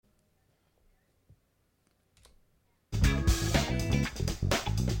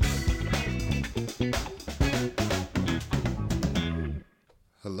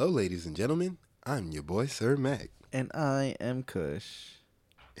Hello, ladies and gentlemen. I'm your boy, Sir Mac. And I am Kush.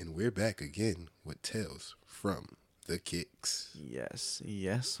 And we're back again with Tales from the Kicks. Yes,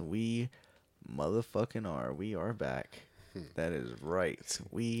 we motherfucking are. We are back. That is right.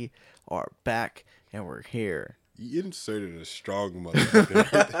 We are back and we're here. You inserted a strong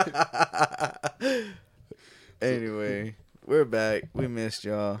motherfucker right there. Anyway, we're back. We missed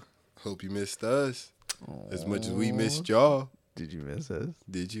y'all. Hope you missed us as much as we missed y'all. Did you miss us?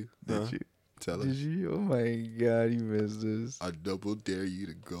 Did you? Did you? Tell us. Did you? Oh my God, you missed us. I double dare you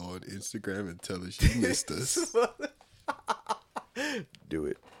to go on Instagram and tell us you missed us. Do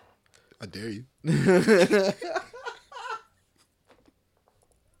it. I dare you.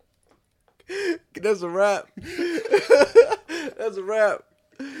 That's a wrap. That's a wrap.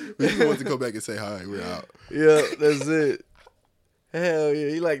 We just want to go back and say hi. We're out. Yeah, that's it. Hell yeah.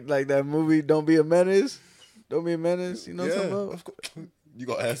 You like that movie, Don't Be a Menace? Don't Be a Menace? You know what I'm talking about? Of course. You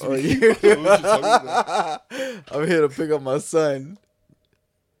gonna ask Oh, me? yeah. What you talking about? I'm here to pick up my son.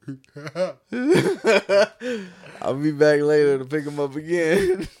 I'll be back later to pick him up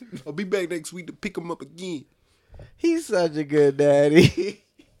again. I'll be back next week to pick him up again. He's such a good daddy.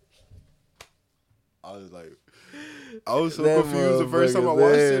 I was so That confused the first time I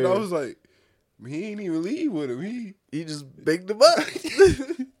watched it. motherfucker's I was like, he ain't even leave with him. He just picked him up.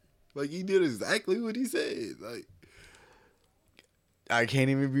 like he did exactly what he said. Like I can't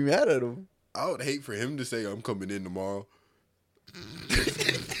even be mad at him. I would hate for him to say I'm coming in tomorrow.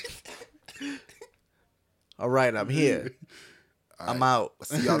 All right, I'm here. I'm out.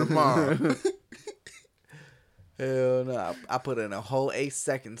 See y'all tomorrow. Hell no. I put in a whole 8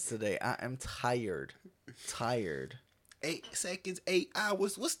 seconds today. I am tired. 8 seconds, 8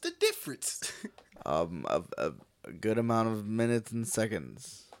 hours. What's the difference? A good amount of minutes and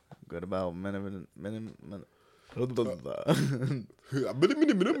seconds. Good about minute. It's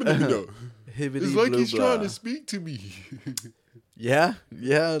Hibbity like blue he's blah. trying to speak to me. Yeah,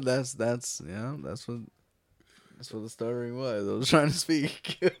 that's what the stuttering was. I was trying to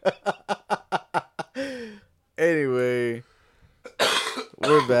speak. Anyway,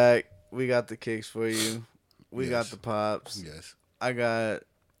 we're back. We got the kicks for you. We got the pops. Yes. I got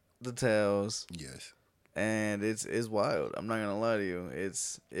the tails. Yes. And it's wild. I'm not gonna lie to you.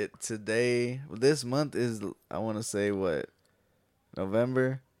 Today. This month is, I want to say, what,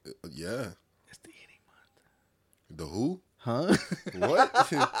 November? Yeah. It's the eating month. The who? Huh?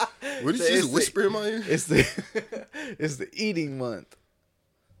 What? What did you just whisper in my ear? It's the eating month.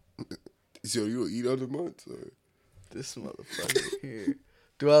 So you eat other months? Or? This motherfucker here.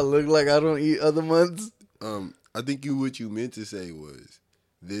 Do I look like I don't eat other months? I think what you meant to say was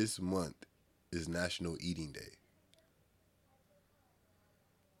this month is National Eating Day.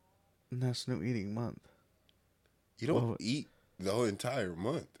 National Eating Month. You don't eat the whole entire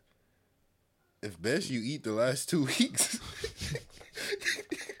month. If best, you eat the last 2 weeks.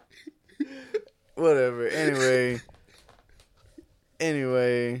 Whatever. Anyway,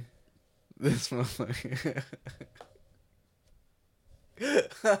 this motherfucker.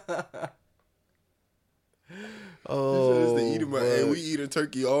 Oh, It's the eating month. Hey, we eat a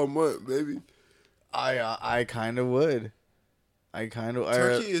turkey all month, baby. I kind of would.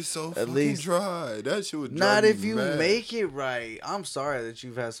 Turkey is so fucking least, dry. That shit would drive not me if you mad. make it right. I'm sorry that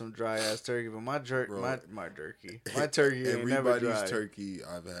you've had some dry ass turkey, but my turkey ain't never dry. Everybody's turkey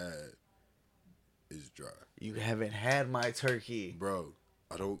I've had is dry. You haven't had my turkey, Bro,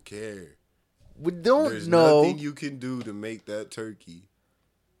 I don't care. We don't There's know. nothing you can do to make that turkey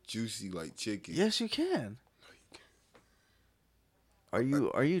juicy like chicken. Yes, you can. Are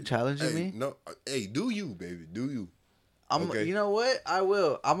you challenging me? No. Hey, do you, baby? Do you? Okay. You know what? I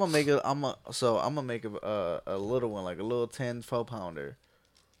will. I'm gonna make a little one, like a little 10, 12 pounder.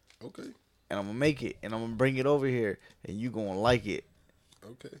 Okay. And I'm gonna make it, and I'm gonna bring it over here, and you gonna like it.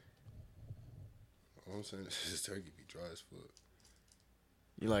 Okay. All I'm saying is this turkey be dry as fuck.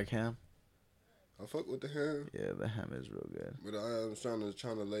 You like ham? I fuck with the ham. Yeah, the ham is real good. But I am trying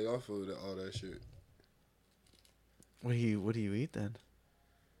to lay off of all that shit. What do you eat then?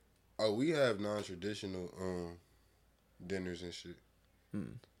 Oh, we have non-traditional dinners and shit.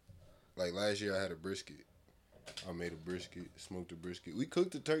 Like last year I had a brisket. I made a brisket, smoked a brisket. We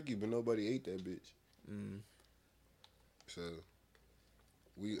cooked the turkey, but nobody ate that bitch. So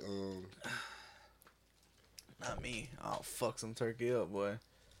we Not me. I'll fuck some turkey up, boy.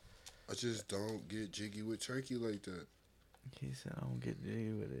 I just don't get jiggy with turkey like that. He said I don't get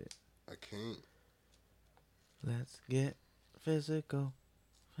jiggy with it. I can't. Let's get physical.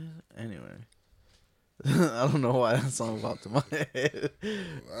 Anyway. I don't know why that song popped in my head.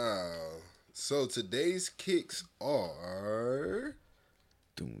 Wow. So today's kicks are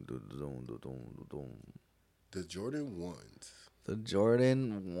Doom, doom, doom, doom, doom, doom. the Jordan 1s. The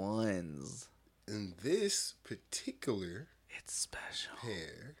Jordan 1s. And this particular It's special.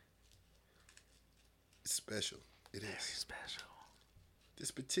 pair is special. It Very is. special.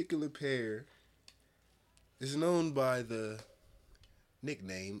 This particular pair is known by the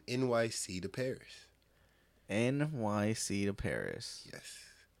nickname NYC to Paris. NYC to Paris. Yes.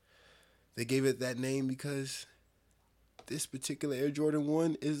 They gave it that name because this particular Air Jordan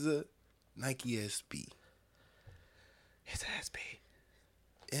 1 is a Nike SB. It's SB.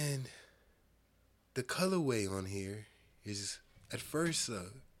 And the colorway on here is at first a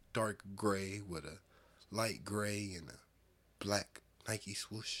dark gray with a light gray and a black Nike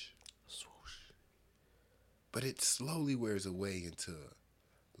swoosh. Swoosh. But it slowly wears away into a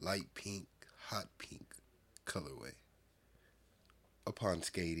light pink, hot pink colorway upon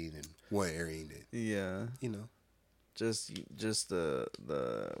skating and wearing it. Yeah. You know. Just the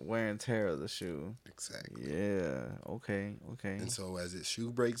wear and tear of the shoe. Exactly. Yeah. Okay. And so as its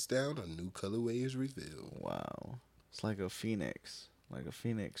shoe breaks down, a new colorway is revealed. Wow. It's like a phoenix. Like a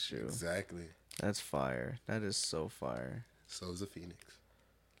phoenix shoe. Exactly. That's fire. That is so fire. So is a phoenix.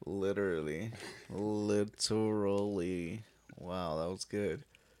 Literally. Literally. Wow, that was good.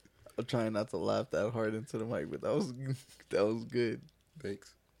 I'm trying not to laugh that hard into the mic, but that was good.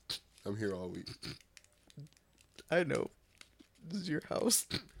 Thanks. I'm here all week. I know. This is your house.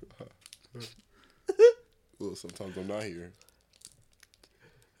 Well, sometimes I'm not here.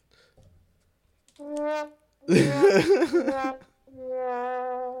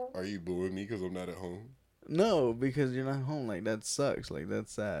 Are you booing me because I'm not at home? No, because you're not home. Like, that sucks. Like,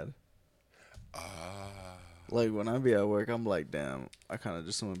 that's sad. Like, when I be at work, I'm like, damn, I kind of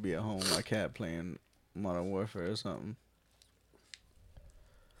just want to be at home. My cat playing Modern Warfare or something.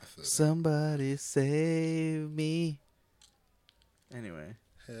 Somebody save me. Anyway.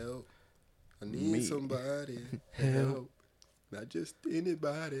 Help. I need somebody. Help. Not just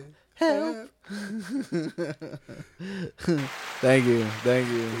anybody. Help. Thank you.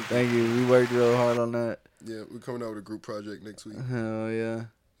 We worked real hard on that. Yeah, we're coming out with a group project next week. Hell yeah.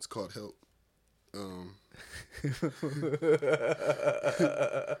 It's called Help.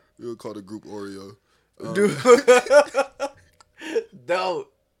 We'll call the group Oreo. Dude. Don't.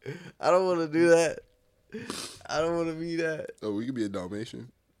 I don't want to do that. I don't want to be that. Oh, we could be a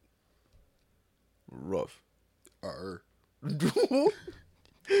Dalmatian. Rough.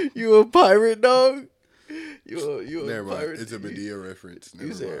 You a pirate, dog? You Never a pirate? mind. It's a Medea reference. Never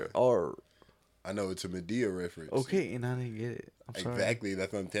You said mind. R. I know it's a Medea reference. Okay, and I didn't get it. I'm sorry. Exactly.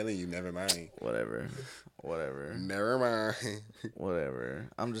 That's what I'm telling you. Never mind. Whatever. Never mind. Whatever.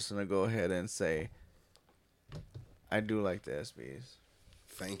 I'm just gonna go ahead and say I do like the SBs.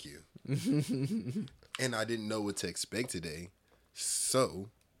 Thank you. And I didn't know what to expect today, so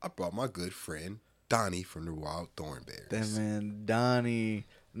I brought my good friend Donnie from the Wild Thorn Bears. That man Donnie.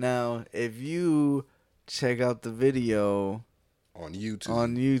 Now, if you check out the video on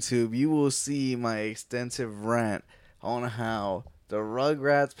YouTube, you will see my extensive rant on how the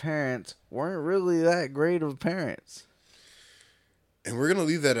Rugrats parents weren't really that great of parents. And we're gonna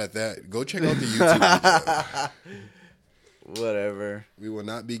leave that at that. Go check out the YouTube video. Whatever. We will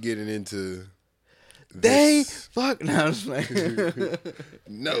not be getting into fuck now.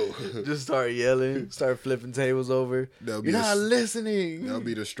 No. Just start yelling, start flipping tables over. You're not listening. That'll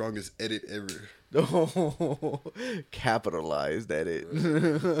be the strongest edit ever. Oh, capitalized edit.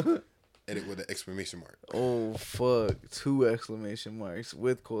 Edit with an exclamation mark. Oh fuck! 2 exclamation marks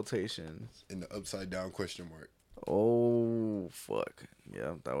with quotations. And the upside down question mark. Oh fuck!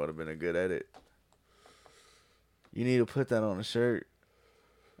 Yeah, that would have been a good edit. You need to put that on a shirt.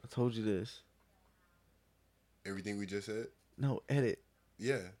 I told you this. Everything we just said? No, edit.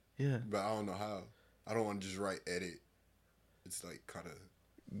 Yeah. Yeah. But I don't know how. I don't want to just write edit. It's like kind of...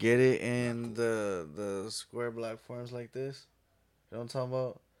 Get it in the square black forms like this. You know what I'm talking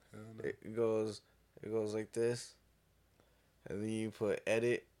about? It goes like this. And then you put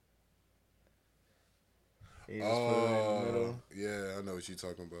edit. You just put it in the middle. Yeah, I know what you're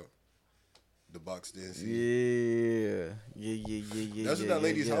talking about. The box dancing. Yeah. That's what that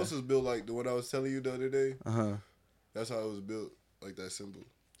lady's house was built like. The one I was telling you the other day. Uh-huh. That's how it was built. Like that symbol.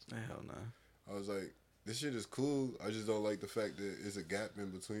 Hell no. I was like, this shit is cool. I just don't like the fact that it's a gap in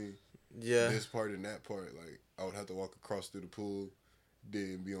between. Yeah. This part and that part. Like, I would have to walk across through the pool,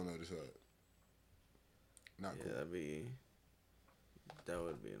 then be on the other side. Not cool. That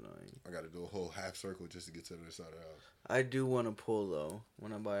would be annoying. I got to do a whole half circle just to get to the other side of the house. I do want a pool, though.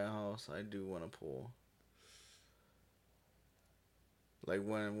 When I buy a house, I do want a pool. Like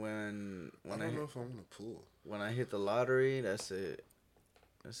when I don't know if I'm gonna pull. When I hit the lottery, that's it.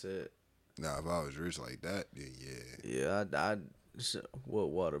 That's it. Nah, if I was rich like that, then yeah. Yeah, what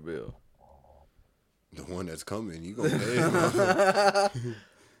water bill? The one that's coming, you gonna pay it.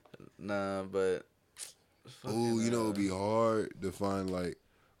 Nah, but. Ooh, you know it'd be hard to find like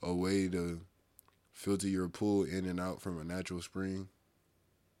a way to filter your pool in and out from a natural spring.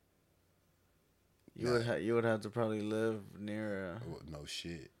 You would have to probably live near. No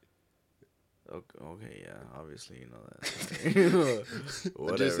shit. Okay, yeah, obviously you know that.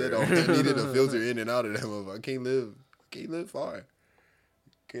 I just said I needed a filter in and out of them. I can't live far.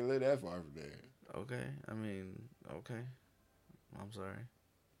 Can't live that far from there. Okay, I mean, okay. I'm sorry.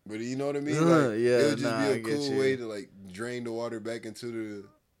 But you know what I mean? Like, yeah, it would just be a cool way to like drain the water back into the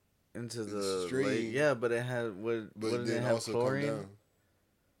stream. Lake. Yeah, but it had wouldn't it have also chlorine? Come down.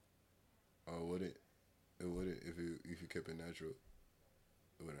 Oh, would it? It wouldn't if you kept it natural.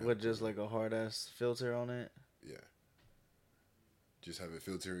 With just like a hard ass filter on it? Yeah. Just have it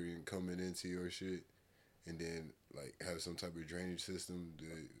filtering coming into your shit, and then like have some type of drainage system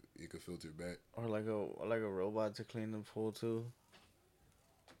that you could filter back. Or like a robot to clean the pool too.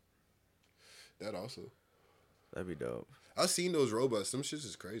 That also. That'd be dope. I've seen those robots. Some shit's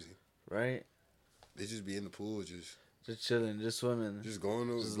just crazy. Right? They just be in the pool, just chilling, just swimming, just going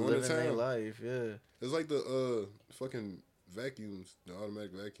living their life. Yeah. It's like the fucking vacuums, the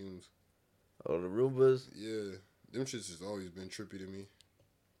automatic vacuums. Oh, the Roombas. Yeah, them shits has always been trippy to me.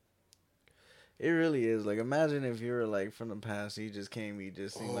 It really is. Like, imagine if you were like from the past, you just came, you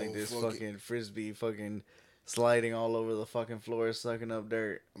just seen like this fucking frisbee fucking sliding all over the fucking floor, sucking up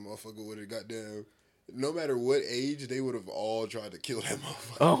dirt. A motherfucker would have got down. No matter what age, they would have all tried to kill that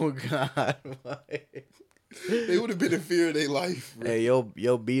motherfucker. Oh God. They would have been in fear of their life. Bro. Hey, yo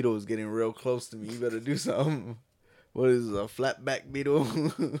beetle is getting real close to me. You better do something. What is a flatback beetle?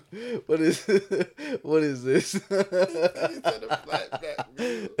 What is this? A flatback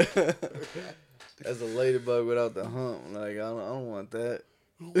beetle. That's a ladybug without the hump. Like I don't want that.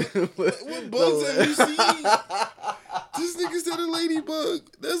 What bugs have you seen? This nigga said a ladybug.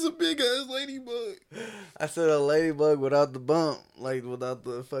 That's a big ass ladybug. I said a ladybug without the bump, like without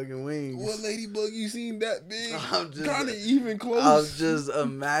the fucking wings. What ladybug you seen that big? I'm just kind of even close. I was just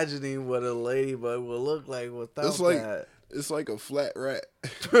imagining what a ladybug would look like without that. It's like a flat rat.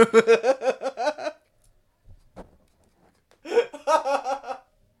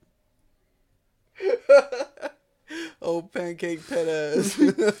 Oh, pancake pet ass.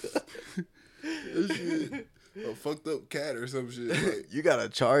 Shit. A fucked up cat or some shit. Like. You gotta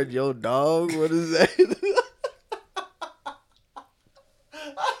charge your dog? What is that?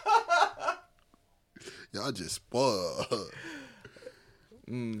 Y'all just spoiled.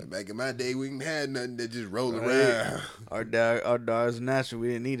 Back in my day, we didn't have nothing that just roll around. Our dogs natural. We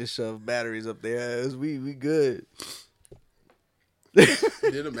didn't need to shove batteries up their ass. We good.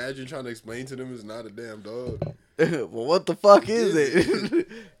 Then imagine trying to explain to them it's not a damn dog. Well, what the fuck is it?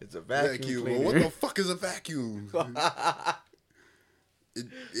 It's a vacuum cleaner. Well, what the fuck is a vacuum?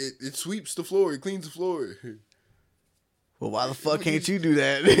 It sweeps the floor. It cleans the floor. Well, why the fuck can't you do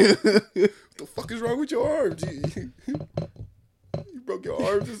that? What the fuck is wrong with your arms? You broke your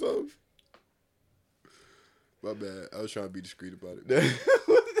arms or something? My bad. I was trying to be discreet about it.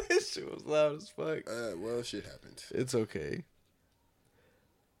 That shit was loud as fuck. Well, shit happens. It's okay.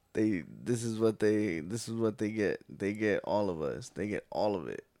 This is what they get. They get all of us. They get all of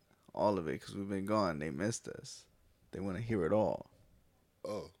it, because we've been gone. They missed us. They want to hear it all.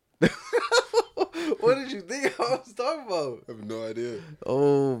 Oh. What did you think I was talking about? I have no idea.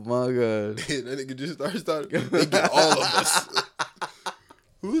 Oh my god. That nigga just started. They get all of us.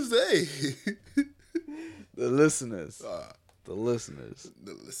 Who's they? The listeners. The listeners.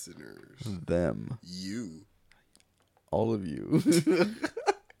 Them. You. All of you.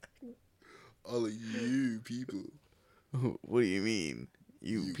 All of you people. What do you mean?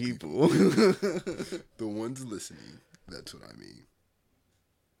 You people. The ones listening. That's what I mean.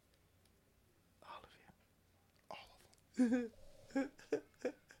 All of you.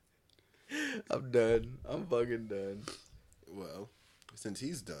 I'm done. I'm fucking done. Well, since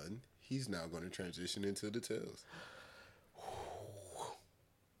he's done, he's now going to transition into the tales.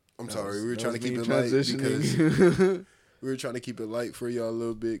 I'm sorry, we were trying to keep it light because we were trying to keep it light for y'all a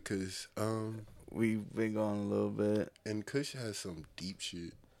little bit because we've been gone a little bit. And Kush has some deep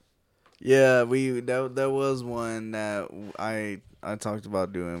shit. Yeah, that was one that I talked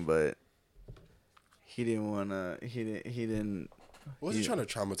about doing, but he didn't wanna. He didn't. Wasn't trying to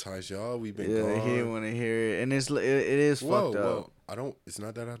traumatize y'all. We've been gone. Yeah, he didn't want to hear it, and it is fucked up. I don't. It's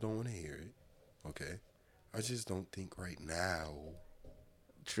not that I don't want to hear it. Okay, I just don't think right now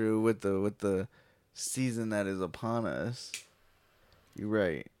True, with the season that is upon us. You're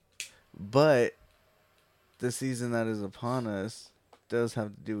right. But the season that is upon us does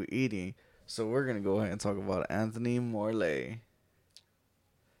have to do with eating. So we're going to go ahead and talk about Anthony Morley.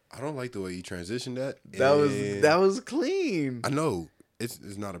 I don't like the way you transitioned that. That was clean. I know.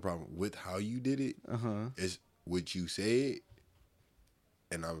 It's not a problem with how you did it. It's what you said.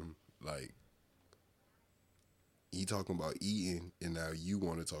 And I'm like, he talking about eating, and now you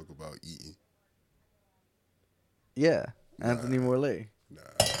want to talk about eating. Yeah. Anthony Morley. Nah.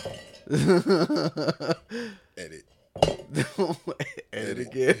 Edit. Edit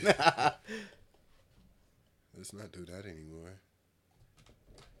again. Let's not do that anymore.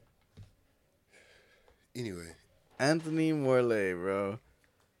 Anyway. Anthony Morley, bro.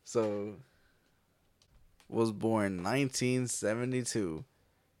 So, was born 1972.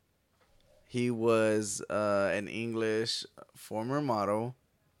 He was an English former model.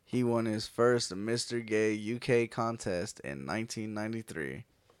 He won his first Mr. Gay UK contest in 1993.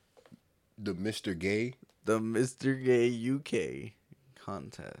 The Mr. Gay? The Mr. Gay UK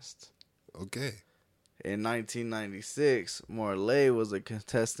contest. Okay. In 1996, Morley was a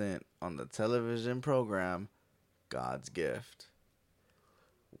contestant on the television program God's Gift.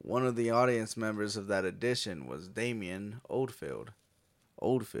 One of the audience members of that edition was Damien Oldfield.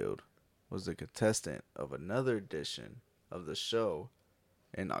 Oldfield was the contestant of another edition of the show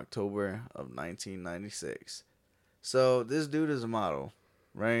in October of 1996. So this dude is a model,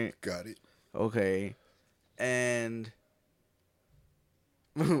 right? Got it. Okay. And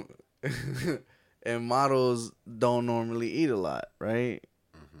and models don't normally eat a lot, right?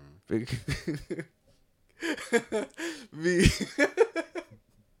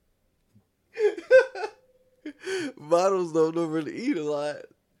 Models don't normally eat a lot.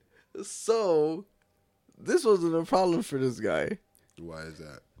 So this wasn't a problem for this guy. Why is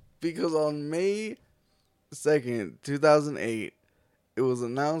that? Because on May 2nd, 2008, it was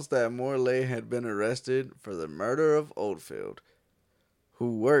announced that Morley had been arrested for the murder of Oldfield,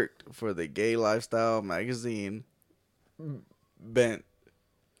 who worked for the gay lifestyle magazine Bent.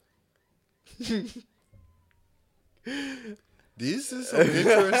 These are some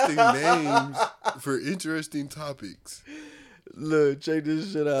interesting names for interesting topics. Look, check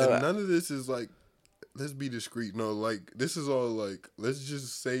this shit out. And none of this is like, let's be discreet. No, like, this is all like, let's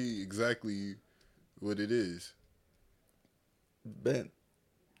just say exactly what it is. Bent.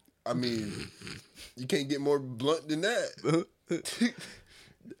 I mean, you can't get more blunt than that.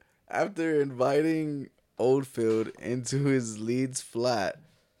 After inviting Oldfield into his Leeds flat,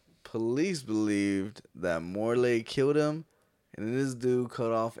 police believed that Morley killed him, and this dude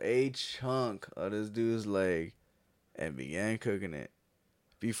cut off a chunk of this dude's leg and began cooking it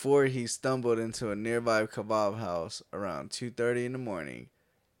before he stumbled into a nearby kebab house around 2:30 in the morning,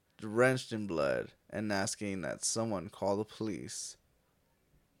 drenched in blood and asking that someone call the police.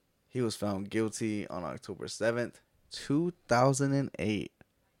 He was found guilty on October 7th, 2008,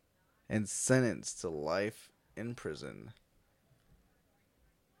 and sentenced to life in prison.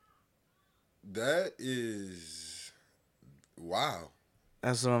 That is, wow.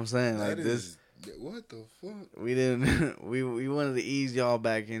 That's what I'm saying. That like is, this, what the fuck? we didn't. We wanted to ease y'all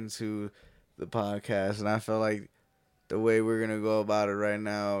back into the podcast, and I felt like the way we're gonna go about it right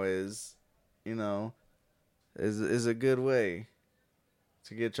now is, is a good way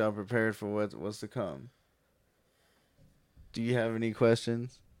to get y'all prepared for what's to come. Do you have any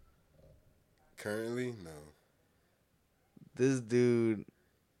questions? Currently, no. This dude,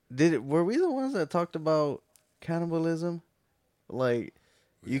 were we the ones that talked about cannibalism? Like,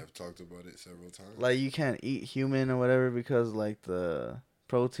 We have talked about it several times. like you can't eat human or whatever because like the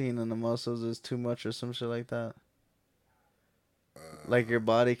protein in the muscles is too much or some shit like that. Like your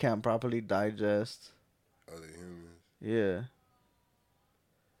body can't properly digest other humans. Yeah.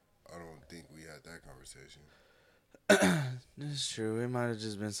 I don't think we had that conversation. That's true. It might have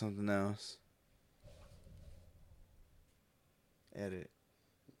just been something else. Edit.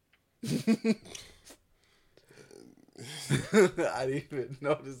 I didn't even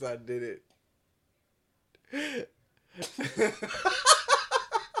notice I did it.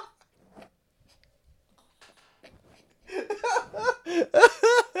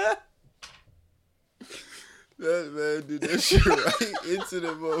 That man did that shit right into the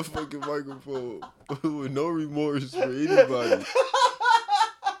motherfucking microphone with no remorse for anybody.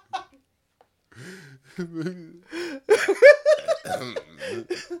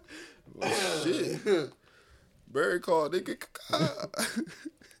 Oh, shit. Barry called nigga.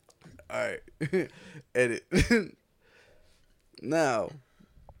 Alright. Edit. Now,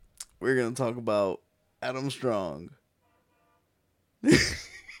 we're going to talk about Adam Strong.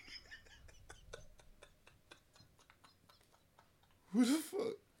 Who the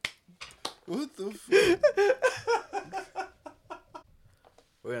fuck? What the fuck?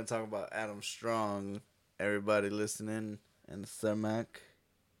 We're gonna talk about Adam Strong. Everybody listening in the Cermak.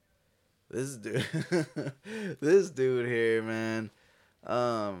 This dude, this dude here, man.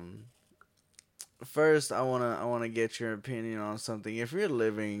 First, I wanna get your opinion on something. If you're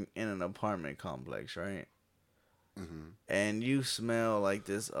living in an apartment complex, right, and you smell like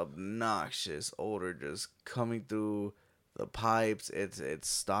this obnoxious odor just coming through the pipes, it's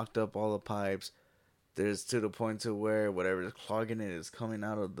stocked up all the pipes. There's to the point to where whatever is clogging it is coming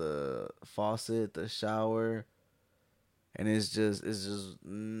out of the faucet, the shower, and it's just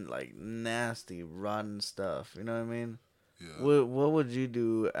like nasty, rotten stuff. You know what I mean? Yeah. What would you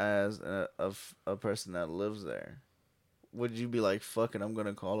do as a person that lives there? Would you be like, fuck it, I'm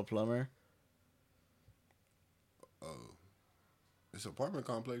gonna call a plumber? Oh, it's an apartment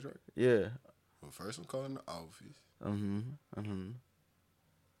complex, right? Yeah. Well, first I'm calling the office, And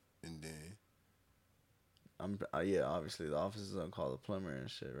then yeah, obviously the office is gonna call the plumber and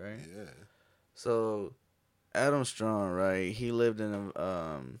shit, right? yeah. So Adam Strong, right? He lived in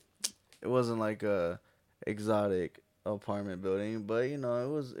a it wasn't like a exotic apartment building, but you know, it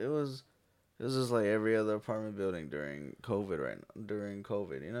was just like every other apartment building during COVID, right now. During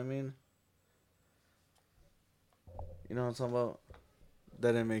COVID, you know what I mean? You know what I'm talking about?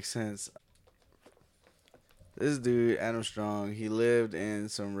 That didn't make sense. This dude, Adam Strong, he lived in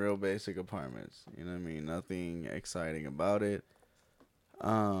some real basic apartments. You know what I mean? Nothing exciting about it.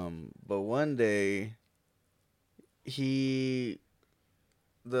 But one day he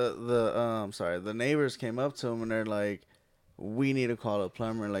the neighbors came up to him and they're like, we need to call a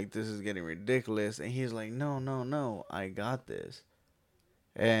plumber, like this is getting ridiculous. And he's like, no, I got this.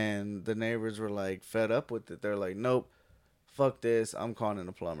 And the neighbors were like fed up with it. They're like, nope, fuck this, I'm calling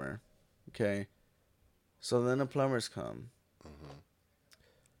a plumber. Okay. So then the plumbers come.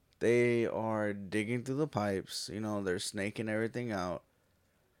 They are digging through the pipes, you know, they're snaking everything out.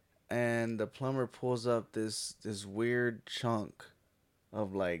 And the plumber pulls up this weird chunk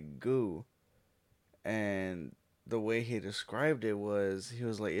of like goo. And the way he described it was, he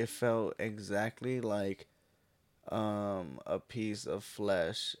was like, it felt exactly like a piece of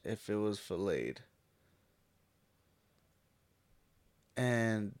flesh if it was filleted.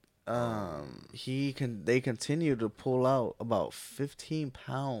 And they continued to pull out about 15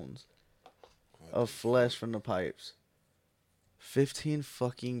 pounds of flesh from the pipes. 15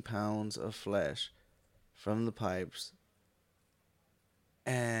 fucking pounds of flesh from the pipes.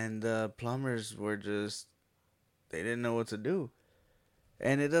 And the plumbers were just, they didn't know what to do.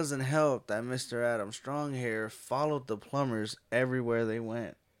 And it doesn't help that Mr. Adam Strong here followed the plumbers everywhere they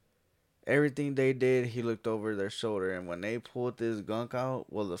went. Everything they did, he looked over their shoulder. And when they pulled this gunk out,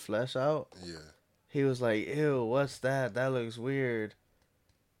 well, the flesh out, he was like, ew, what's that? That looks weird.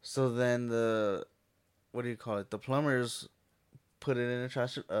 So then the plumbers put it in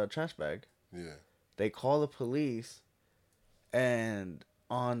a trash bag. Yeah. They call the police, and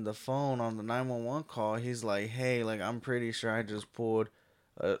on the phone, on the 911 call, he's like, hey, like, I'm pretty sure I just pulled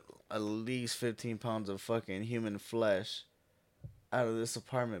at least 15 pounds of fucking human flesh out of this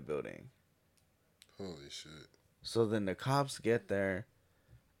apartment building. Holy shit. So then the cops get there,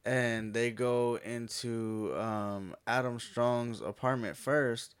 and they go into Adam Strong's apartment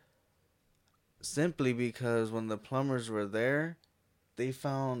first, simply because when the plumbers were there, they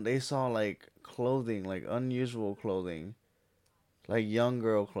saw like clothing, like unusual clothing, like young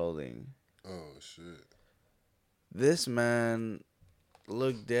girl clothing. Oh shit. This man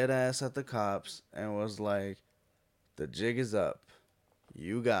looked dead ass at the cops and was like, the jig is up.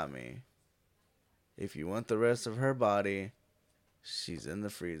 You got me. If you want the rest of her body, she's in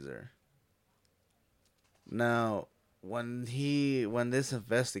the freezer. Now, when this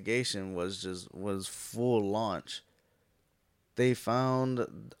investigation was full launch, they found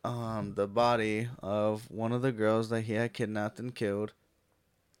the body of one of the girls that he had kidnapped and killed.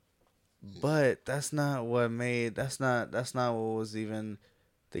 But that's not what was even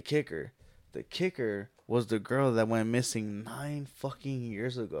the kicker. The kicker was the girl that went missing 9 fucking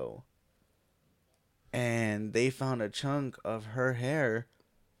years ago. And they found a chunk of her hair,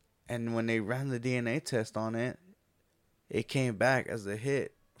 and when they ran the DNA test on it, it came back as a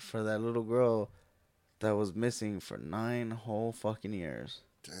hit for that little girl that was missing for 9 whole fucking years.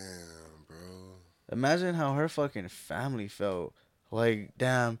 Damn, bro. Imagine how her fucking family felt. Like,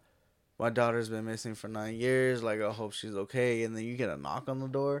 damn, my daughter's been missing for 9 years. Like, I hope she's okay. And then you get a knock on the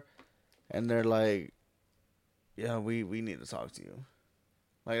door, and they're like, yeah, we need to talk to you.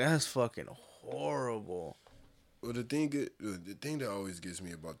 Like, that's fucking horrible. Well, the thing that always gets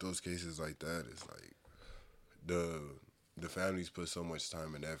me about those cases like that is like the the families put so much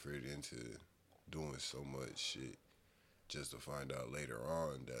time and effort into doing so much shit just to find out later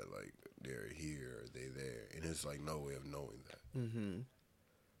on that like they're here or they there, and it's like no way of knowing that. Mm-hmm.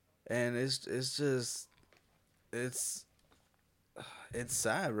 And it's just it's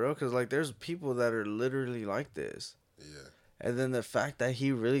sad, bro, because like there's people that are literally like this. Yeah. And then the fact that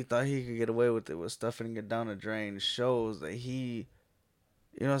he really thought he could get away with it with stuffing it down the drain shows that he,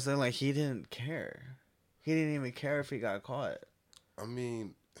 you know what I'm saying? Like, he didn't care. He didn't even care if he got caught. I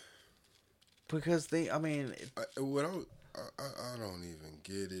mean, because I don't even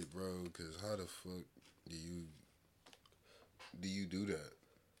get it, bro. Because how the fuck do you do that?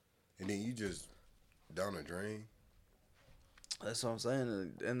 And then you just down a drain? That's what I'm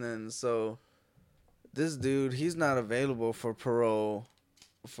saying. And then, so, this dude, he's not available for parole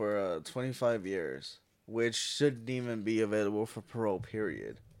for 25 years, which shouldn't even be available for parole,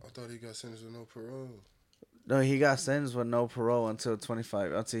 period. I thought he got sentenced with no parole. No, he got sentenced with no parole until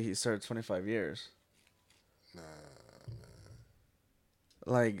he served 25 years. Nah, man.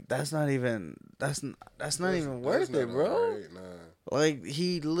 Like, that's not even worth it, bro. Right, nah. Like,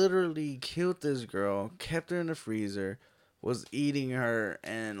 he literally killed this girl, kept her in the freezer, was eating her,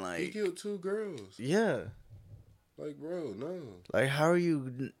 and like, he killed 2 girls. Yeah. Like, bro, no. Like, how are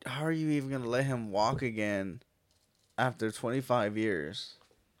you even gonna let him walk again after 25 years?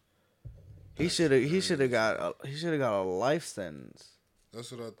 He should have got a life sentence.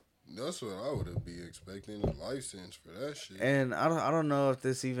 That's what I would be expecting, a life sentence for that shit. And I don't know if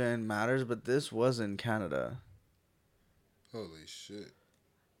this even matters, but this was in Canada. Holy shit.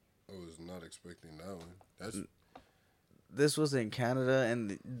 I was not expecting that one. This was in Canada,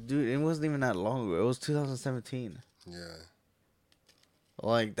 and dude, it wasn't even that long ago. It was 2017. Yeah.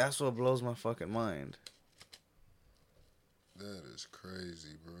 Like, that's what blows my fucking mind. That is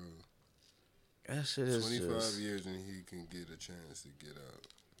crazy, bro. That shit is 25 years and he can get a chance to get out.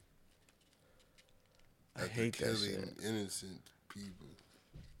 I hate that shit. Killing innocent people.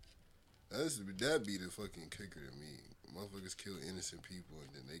 That'd be the fucking kicker to me. Motherfuckers kill innocent people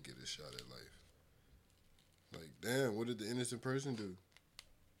and then they get a shot at life. Like, damn, what did the innocent person do?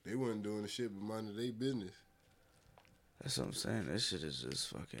 They wasn't doing the shit but minding their business. That's what I'm saying. This shit is just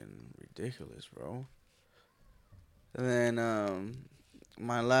fucking ridiculous, bro. And then,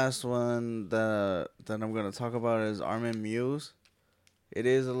 my last one that I'm gonna talk about is Armin Muse. It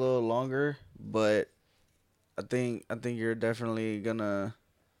is a little longer, but I think you're definitely gonna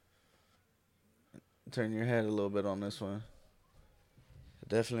turn your head a little bit on this one. It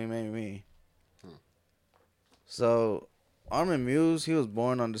definitely made me. So, Armin Muse, he was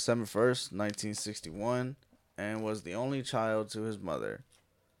born on December 1st, 1961, and was the only child to his mother.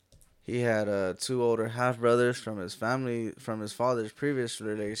 He had 2 older half-brothers from his father's previous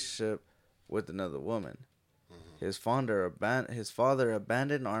relationship with another woman. Mm-hmm. His father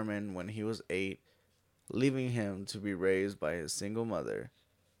abandoned Armin when he was 8, leaving him to be raised by his single mother.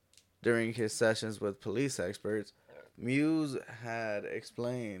 During his sessions with police experts, Muse had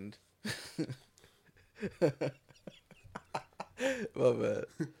explained... My bad.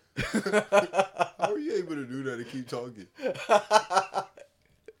 How are you able to do that and keep talking?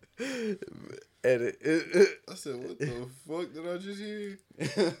 Edit. I said, what the fuck did I just hear?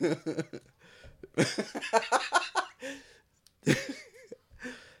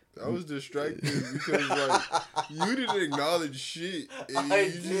 I was distracted because, like, you didn't acknowledge shit, and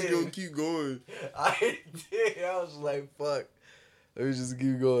you just gonna keep going. I did. I was like, fuck. Let me just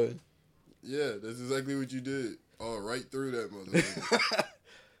keep going. Yeah, that's exactly what you did. Oh, right through that motherfucker.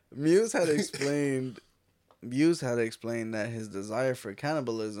 Muse had explained that his desire for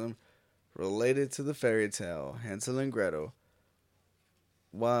cannibalism related to the fairy tale Hansel and Gretel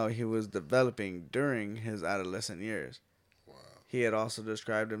while he was developing during his adolescent years. Wow. He had also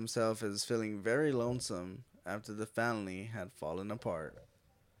described himself as feeling very lonesome after the family had fallen apart.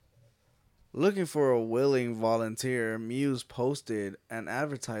 Looking for a willing volunteer, Muse posted an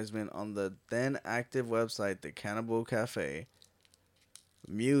advertisement on the then active website The Cannibal Cafe.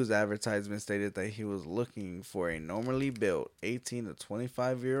 Muse advertisement stated that he was looking for a normally built 18 to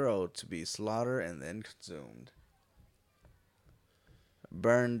 25-year-old to be slaughtered and then consumed.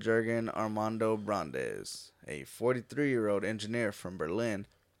 Bernd Jürgen Armando Brandes, a 43-year-old engineer from Berlin,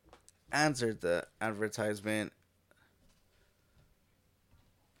 answered the advertisement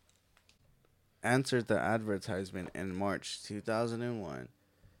in March 2001.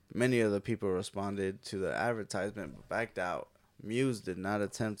 Many other people responded to the advertisement but backed out. Muse did not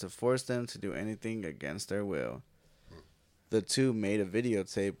attempt to force them to do anything against their will. The two made a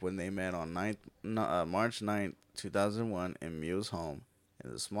videotape when they met on March 9th, 2001 in Muse's home in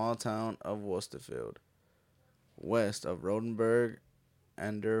the small town of Worcester. west of Rodenburg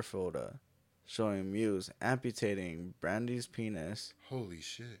and Derfolda, showing Muse amputating Brandy's penis. Holy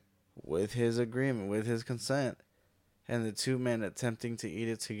shit. With his agreement, with his consent, and the two men attempting to eat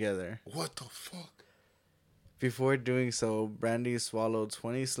it together. What the fuck? Before doing so, Brandy swallowed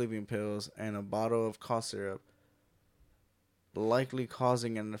 20 sleeping pills and a bottle of cough syrup, likely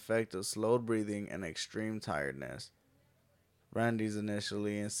causing an effect of slowed breathing and extreme tiredness. Brandy's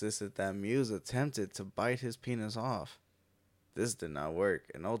initially insisted that Muse attempted to bite his penis off. This did not work,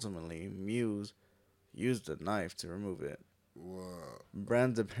 and ultimately, Muse used a knife to remove it. Wow.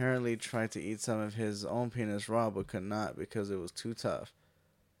 Brand apparently tried to eat some of his own penis raw, but could not because it was too tough.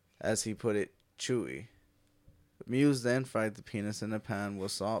 As he put it, chewy. Muse then fried the penis in a pan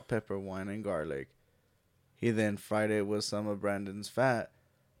with salt, pepper, wine, and garlic. He then fried it with some of Brandon's fat,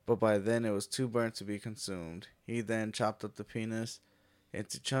 but by then it was too burnt to be consumed. He then chopped up the penis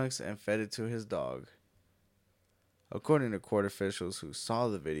into chunks and fed it to his dog. According to court officials who saw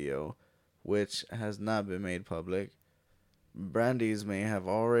the video, which has not been made public, Brandy's may have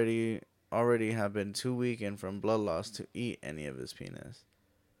already have been too weakened from blood loss to eat any of his penis.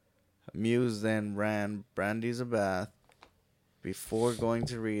 Muse then ran Brandy's a bath before going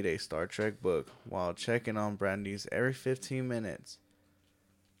to read a Star Trek book while checking on Brandy's every 15 minutes,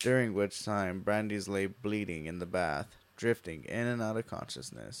 during which time Brandy's lay bleeding in the bath, drifting in and out of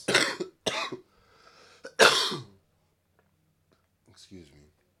consciousness. Excuse me.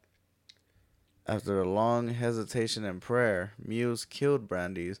 After a long hesitation and prayer, Muse killed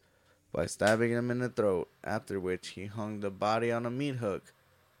Brandy's by stabbing him in the throat, after which he hung the body on a meat hook.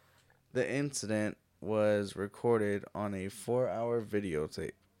 The incident was recorded on a 4-hour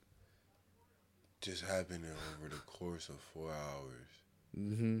videotape. Just happening over the course of 4 hours.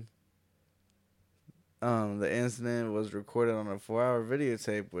 The incident was recorded on a 4-hour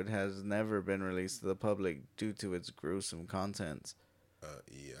videotape, which has never been released to the public due to its gruesome contents.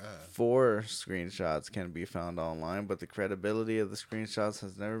 Yeah. 4 screenshots can be found online, but the credibility of the screenshots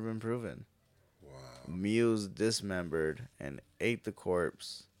has never been proven. Wow. Muse dismembered and ate the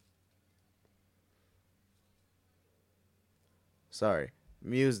corpse.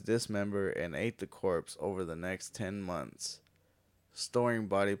 Muse dismembered and ate the corpse over the next 10 months, storing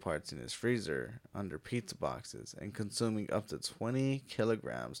body parts in his freezer under pizza boxes and consuming up to 20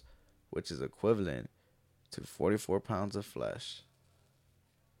 kilograms, which is equivalent to 44 pounds of flesh.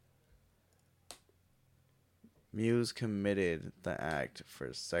 Muse committed the act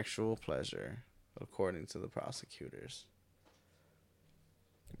for sexual pleasure, according to the prosecutors.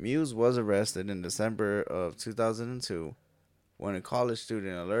 Muse was arrested in December of 2002 when a college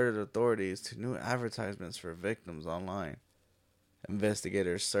student alerted authorities to new advertisements for victims online.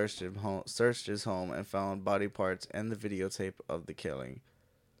 Investigators searched his home and found body parts and the videotape of the killing.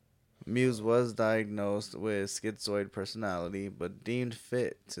 Muse was diagnosed with schizoid personality but deemed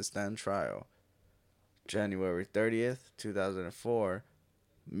fit to stand trial. January 30th, 2004,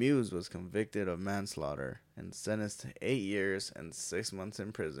 Muse was convicted of manslaughter and sentenced to 8 years and 6 months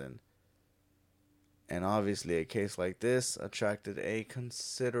in prison. And obviously a case like this attracted a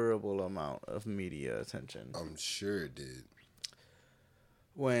considerable amount of media attention. I'm sure it did.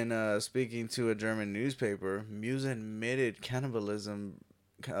 When speaking to a German newspaper, Muse admitted cannibalizing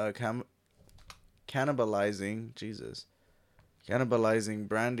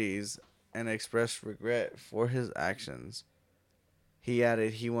Brandy's and expressed regret for his actions. He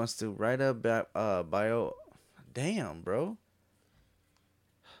added he wants to write a bio... Damn, bro.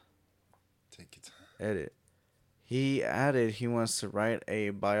 Take your time. Edit. He added he wants to write a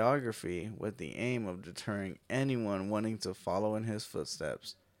biography with the aim of deterring anyone wanting to follow in his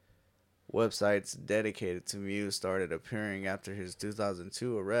footsteps. Websites dedicated to Muse started appearing after his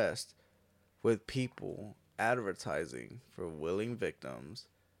 2002 arrest, with people advertising for willing victims.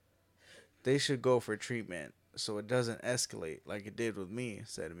 They should go for treatment so it doesn't escalate like it did with me,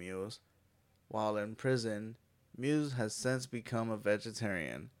 said Muse. While in prison, Muse has since become a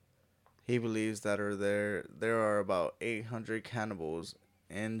vegetarian. He believes that there are about 800 cannibals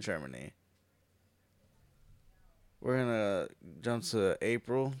in Germany. We're going to jump to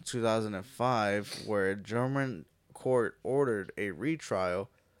April 2005, where a German court ordered a retrial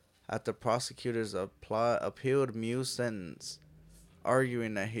after prosecutors appealed Muse's sentence,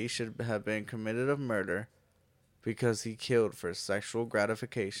 arguing that he should have been convicted of murder because he killed for sexual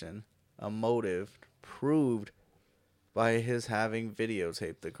gratification, a motive proved by his having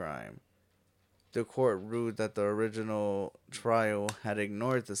videotaped the crime. The court ruled that the original trial had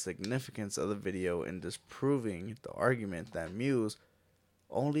ignored the significance of the video in disproving the argument that Muse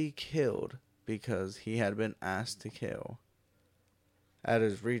only killed because he had been asked to kill. At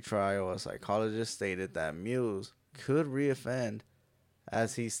his retrial, a psychologist stated that Muse could reoffend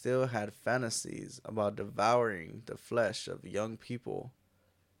as he still had fantasies about devouring the flesh of young people.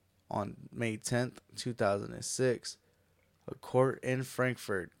 On May 10th, 2006, a court in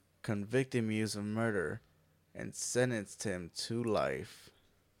Frankfurt convicted Muse of murder and sentenced him to life.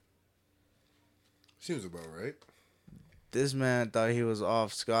 Seems about right. This man thought he was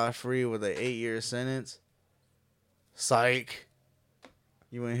off scot-free with an 8-year sentence. Psych.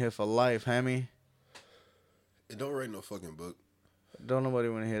 You in here for life, Hammy. It don't write no fucking book. Don't nobody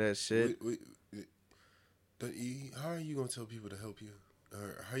want to hear that shit. How are you going to tell people to help you?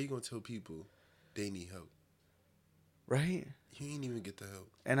 Or how are you going to tell people they need help? Right? You ain't even get the help.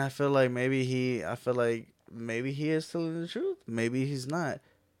 And I feel like maybe he is telling the truth. Maybe he's not.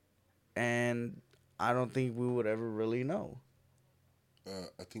 And I don't think we would ever really know.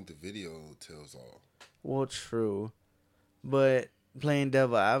 I think the video tells all. Well, true. But playing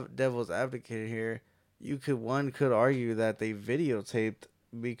devil's advocate here, one could argue that they videotaped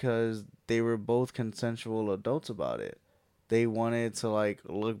because they were both consensual adults about it. They wanted to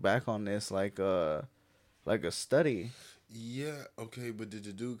look back on this like a study. Yeah, okay, but did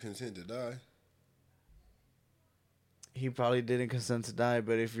the dude consent to die? He probably didn't consent to die,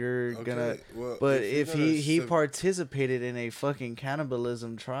 but if you're okay, gonna, well, but if he participated in a fucking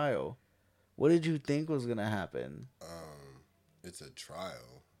cannibalism trial, what did you think was gonna happen? It's a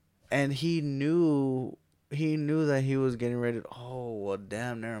trial, and he knew that he was getting ready to, oh, well,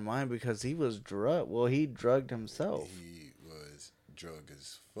 damn, never mind, because he was drugged. Well, he drugged himself. He was drugged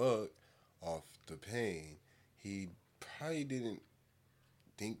as fuck off the pain. He probably didn't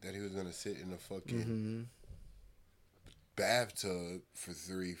think that he was going to sit in a fucking bathtub for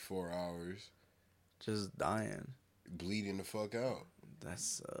 3-4 hours. Just dying. Bleeding the fuck out.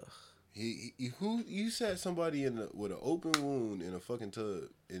 That's, you sat somebody with an open wound in a fucking tub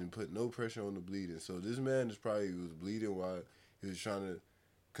and put no pressure on the bleeding. So this man was bleeding while he was trying to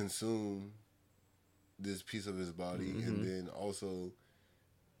consume this piece of his body, and then also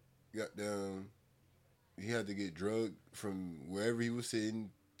got down. He had to get drugged from wherever he was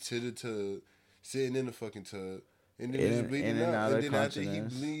sitting to the tub, sitting in the fucking tub, and then he's bleeding out. And then after he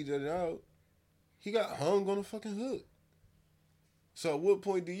bleeded out, he got hung on a fucking hook. So at what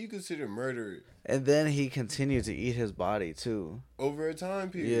point do you consider murder? And then he continued to eat his body too. Over a time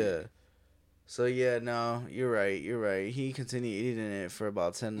period. Yeah. So yeah, no, you're right. He continued eating it for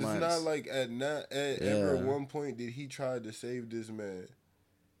about 10 months. It's not like ever at one point did he try to save this man.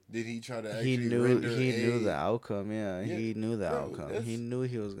 Did he try to actually render aid? He knew the outcome, yeah. He knew the outcome. He knew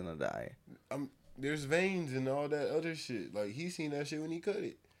he was gonna die. There's veins and all that other shit. Like, he seen that shit when he cut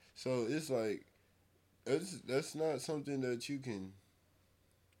it. So it's like that's not something that you can.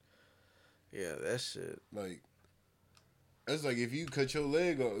 Yeah, that shit. Like, that's like if you cut your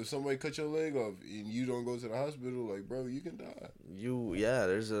leg off, if somebody cut your leg off and you don't go to the hospital, like, bro, you can die.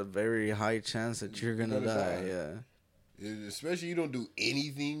 There's a very high chance that you're gonna die. Yeah. Especially you don't do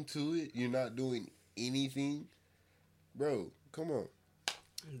anything to it. You're not doing anything. Bro, come on.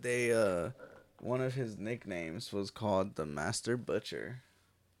 One of his nicknames was called the Master Butcher.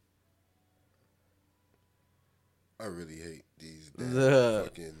 I really hate these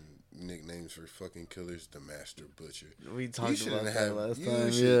fucking nicknames for fucking killers. The Master Butcher. We talked about that last time.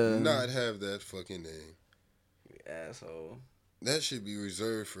 You should not have that fucking name. You asshole. That should be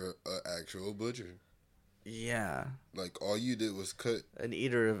reserved for an actual butcher. Yeah. Like, all you did was cut. An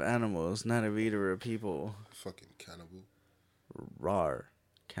eater of animals, not a eater of people. Fucking cannibal. Rar.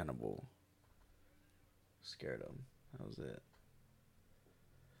 Cannibal. Scared him. That was it.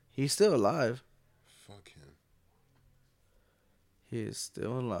 He's still alive. Fuck him. He is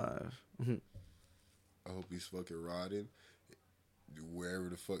still alive. I hope he's fucking rotting wherever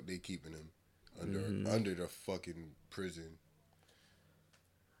the fuck they keeping him. Under the fucking prison.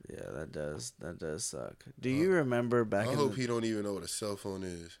 Yeah, that does suck. Do you remember back I hope he don't even know what a cell phone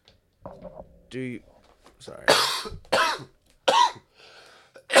is. Do you... Sorry.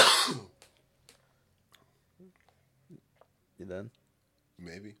 You done?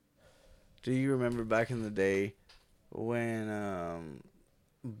 Maybe. Do you remember back in the day when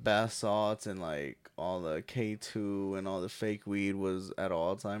bath salts and all the K2 and all the fake weed was at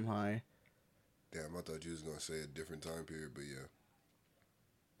all-time high? Damn, I thought you was gonna say a different time period, but yeah.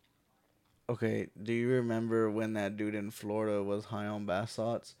 Okay, do you remember when that dude in Florida was high on bath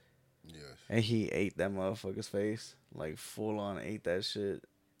salts? Yes. And he ate that motherfucker's face? Full on ate that shit.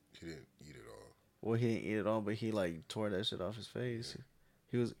 He didn't eat it all. Well, he didn't eat it all, but he tore that shit off his face. Yeah.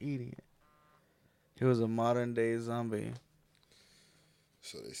 He was eating it. He was a modern day zombie.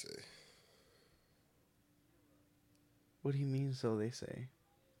 So they say. What do you mean? So they say.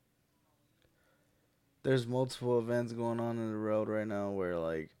 There's multiple events going on in the world right now where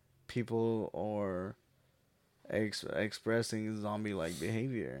like people are expressing zombie-like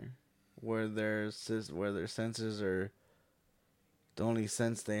behavior, where their senses are the only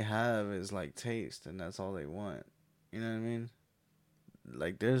sense they have is like taste, and that's all they want. You know what I mean?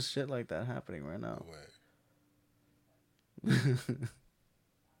 Like there's shit like that happening right now.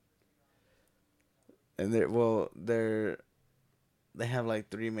 And they have like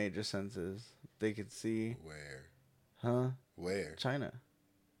three major senses. They could see. Where? Huh? Where? China.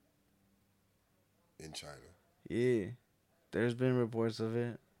 In China. Yeah. There's been reports of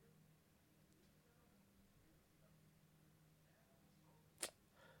it.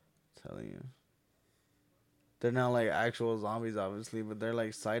 Telling you. They're not like actual zombies, obviously, but they're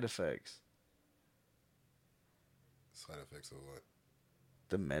like side effects. Side effects of what?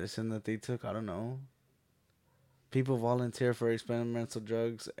 The medicine that they took, I don't know. People volunteer for experimental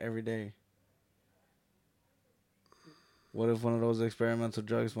drugs every day. What if one of those experimental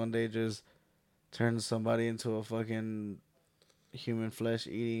drugs one day just turns somebody into a fucking human flesh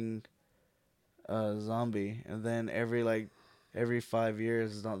eating zombie, and then every 5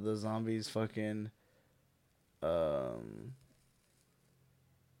 years the zombies fucking evolve.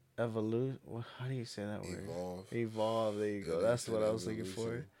 How do you say that word? Evolve. There you go. That's what I was looking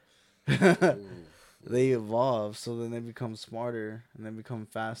for. They evolve, so then they become smarter and they become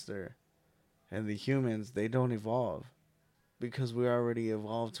faster. And the humans, they don't evolve because we already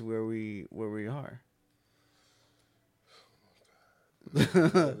evolved to where we are. No, we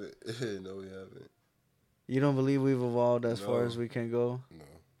haven't. You don't believe we've evolved as far as we can go? No.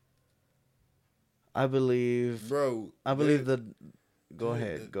 I believe. Bro. I believe that. Go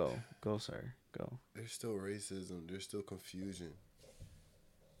ahead. Go, sir. Go. There's still racism. There's still confusion.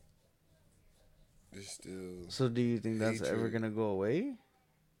 There's still. So do you think that's ever gonna go away?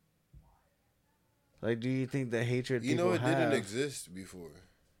 Like, do you think the hatred people have... didn't exist before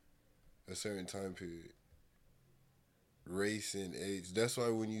a certain time period. Race and age. That's why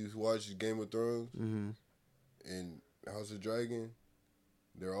when you watch Game of Thrones and House of Dragon,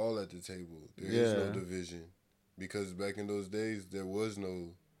 they're all at the table. There is no division. Because back in those days, there was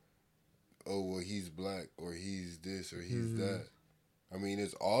no, oh, well, he's black, or he's this, or he's that. I mean,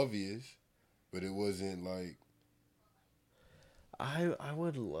 it's obvious, but it wasn't like... I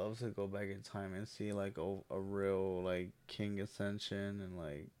would love to go back in time and see, like, a real, like, King Ascension and,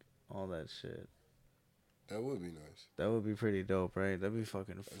 like, all that shit. That would be nice. That would be pretty dope, right? That'd be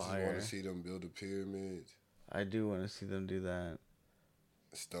fucking fire. I just want to see them build the pyramids. I do want to see them do that.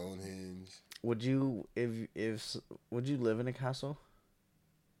 Stonehenge. Would you, would you live in a castle?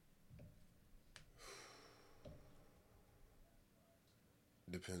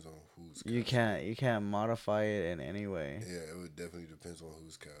 Depends on whose castle. You can't modify it in any way. Yeah, it would definitely depends on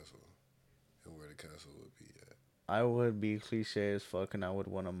whose castle and where the castle would be at. I would be cliche as fuck and I would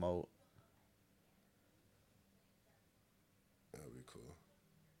want a moat. That would be cool.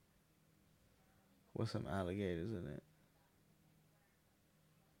 With some alligators in it.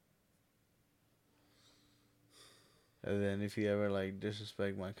 And then if you ever like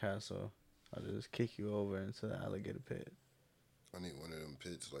disrespect my castle, I'll just kick you over into the alligator pit. I need one of them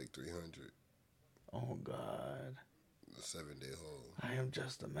pits like 300. Oh God. The 7-day hole. I am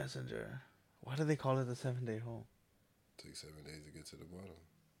just a messenger. Why do they call it the 7-day hole? Takes 7 days to get to the bottom.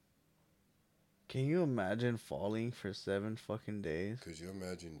 Can you imagine falling for 7 fucking days? Could you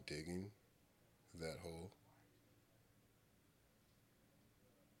imagine digging that hole?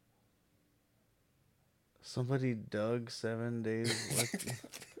 Somebody dug 7 days.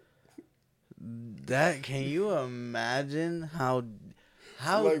 That, can you imagine how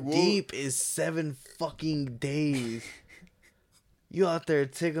like, deep is 7 fucking days? You out there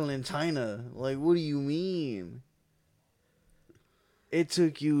tickling China. Like, what do you mean? It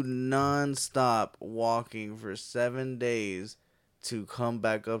took you non-stop walking for 7 days to come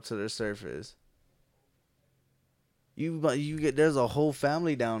back up to the surface. You get, there's a whole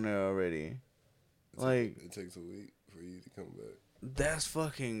family down there already. It takes a week for you to come back. That's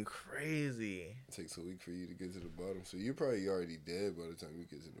fucking crazy. It takes a week for you to get to the bottom. So you're probably already dead by the time you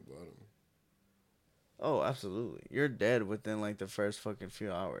get to the bottom. Oh, absolutely. You're dead within like the first fucking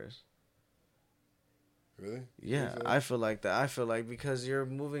few hours. Really? Yeah, I feel like that. I feel like because you're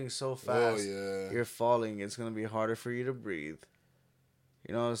moving so fast, you're falling, it's going to be harder for you to breathe.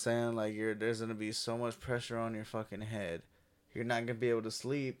 You know what I'm saying? Like there's going to be so much pressure on your fucking head. You're not going to be able to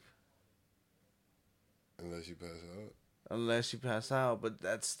sleep. Unless you pass out. But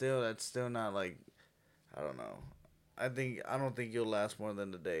that's still not like, I don't know. I don't think you'll last more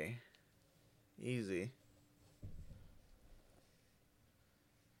than a day. Easy.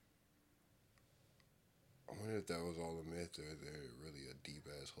 I wonder if that was all a myth, or there really a deep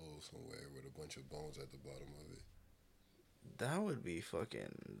ass hole somewhere with a bunch of bones at the bottom of it. That would be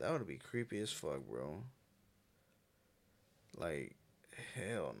fucking. That would be creepy as fuck, bro. Like,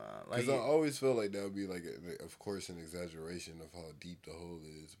 hell nah. Because Like, I always felt like that would be like, of course, an exaggeration of how deep the hole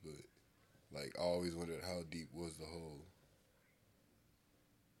is, but like I always wondered how deep was the hole.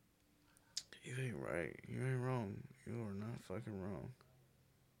 you ain't right. You ain't wrong. You are not fucking wrong.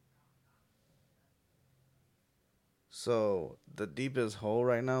 So the deepest hole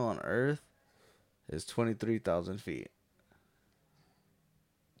right now on Earth is 23,000 feet.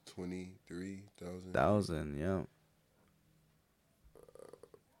 23,000. Thousand, yeah.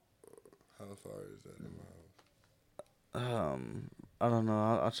 How far is that in my house? I don't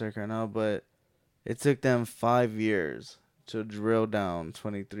know. I'll check right now, but it took them 5 years to drill down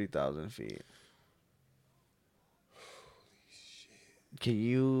 23,000 feet. Do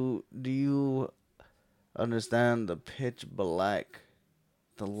you understand the pitch black,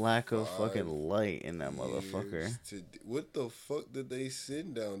 the lack of fucking light in that motherfucker? What the fuck did they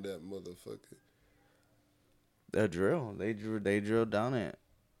send down that motherfucker? The drill. They drilled down it.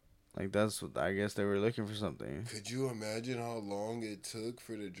 Like, that's what, I guess they were looking for something. Could you imagine how long it took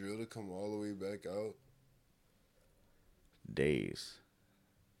for the drill to come all the way back out? Days.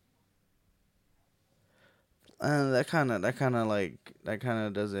 And that kind of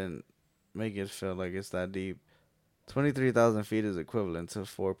doesn't make it feel like it's that deep. 23,000 feet is equivalent to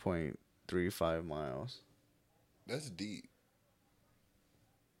 4.35 miles. That's deep.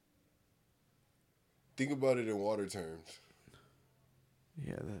 Think about it in water terms.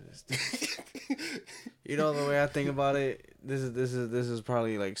 Yeah, that is deep. You know, the way I think about it, this is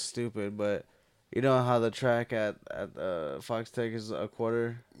probably like stupid, but you know how the track at Fox Tech is a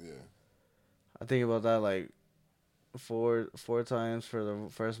quarter? Yeah. I think about that like four times for the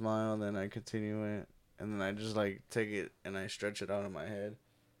first mile, and then I continue it, and then I just like take it and I stretch it out in my head.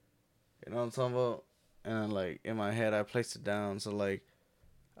 You know what I'm talking about? And then, like, in my head I place it down, so like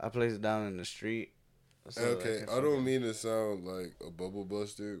I place it down in the street. So okay, I don't mean to sound like a bubble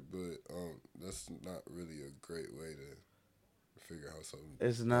buster, but that's not really a great way to figure out something.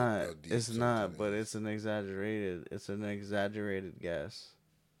 It's not. It's not. But it's an exaggerated. It's an exaggerated guess.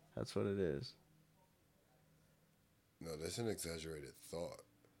 That's what it is. No, that's an exaggerated thought.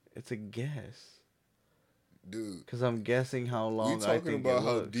 It's a guess, dude. Because I'm guessing how long. I think talking about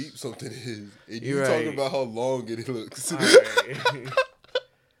how looks. deep something is, and You're talking right. about how long it looks. All right.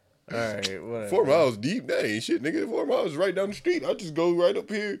 All right, whatever. 4 miles deep, that ain't shit, nigga. 4 miles is right down the street. I just go right up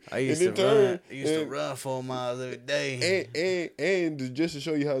here I used and then to turn. run. I used to run 4 miles every day. And just to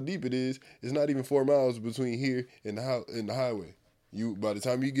show you how deep it is, it's not even 4 miles between here and the highway. You by the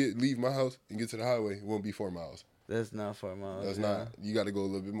time you leave my house and get to the highway, it won't be 4 miles. That's not 4 miles. That's not. You got to go a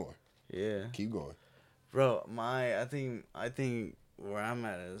little bit more. Yeah. Keep going, bro. I think where I'm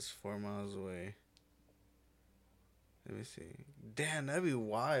at is 4 miles away. Let me see. Damn, that'd be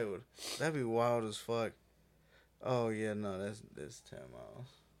wild. That'd be wild as fuck. Oh yeah, no, that's 10 miles.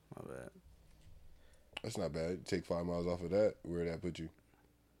 My bad. That's not bad. Take 5 miles off of that. Where'd that put you?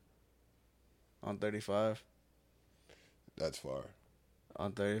 On 35. That's far.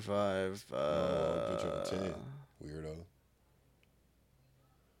 On 35. I'll put you on 10. Weirdo.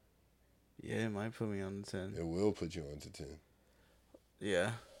 Yeah, it might put me on the 10. It will put you on to 10.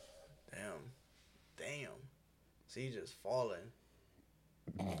 Yeah. Damn. See, just falling.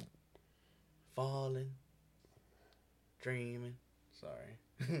 Dreaming. Sorry.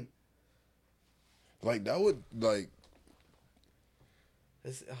 Like, that would, like...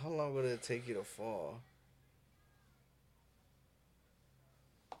 How long would it take you to fall?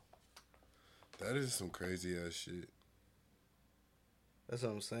 That is some crazy ass shit. That's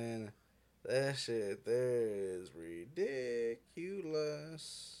what I'm saying. That shit there is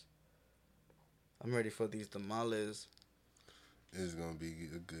ridiculous. I'm ready for these tamales. It's gonna be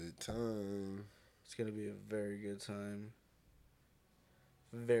a good time. It's gonna be a very good time.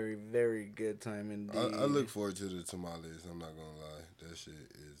 Very, very good time indeed. I look forward to the tamales. I'm not gonna lie. That shit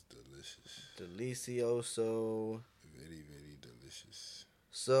is delicious. Delicioso. Very, very delicious.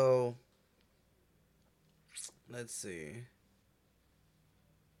 So, let's see.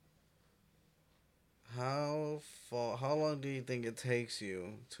 How long do you think it takes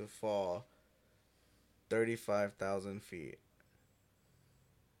you to fall 35,000 feet?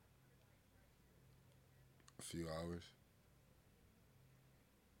 A few hours.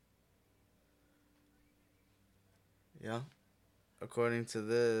 Yeah. According to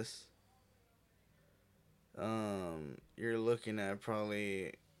this, you're looking at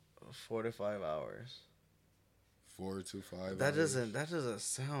probably 4 to 5 hours. 4 to 5 That hours. doesn't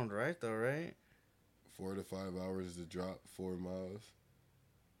sound right though, right? 4 to 5 hours to drop 4 miles.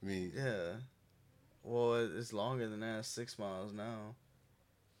 I mean, Yeah. Well, it's longer than that. It's 6 miles now.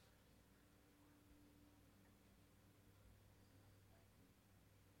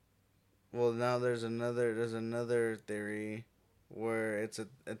 Well, now there's another theory where it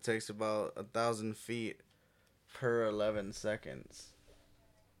takes about 1,000 feet per 11 seconds.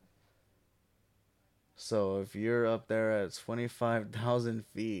 So if you're up there at 25,000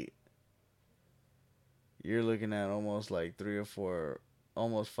 feet, you're looking at almost like 3 or 4,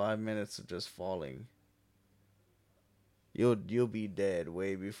 almost 5 minutes of just falling. You'll be dead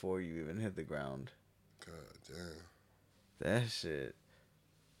way before you even hit the ground. God damn. That shit.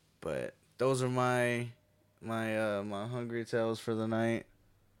 But those are my hungry tales for the night.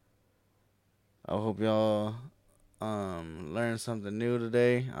 I hope y'all learned something new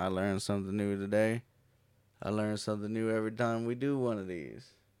today. I learned something new today. I learn something new every time we do one of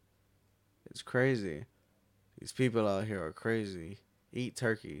these. It's crazy. These people out here are crazy. Eat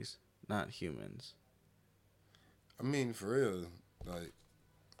turkeys, not humans. I mean, for real. Like,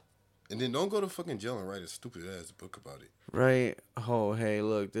 and then don't go to fucking jail and write a stupid ass book about it. Right? Oh, hey,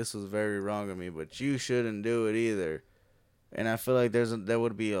 look, this was very wrong of me, but you shouldn't do it either. And I feel like there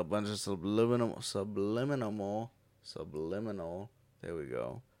would be a bunch of subliminal. There we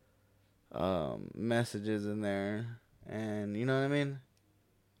go. Messages in there, and you know what I mean.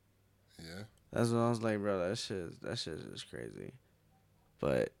 Yeah. That's what I was like, bro. That shit is crazy.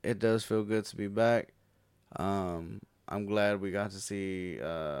 But it does feel good to be back. I'm glad we got to see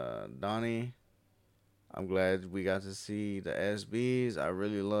Donnie. I'm glad we got to see the SBs. I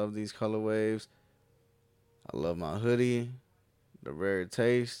really love these color waves. I love my hoodie, the Rare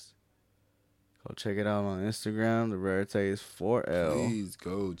Taste. Go check it out on Instagram, the Rare Taste 4L. Please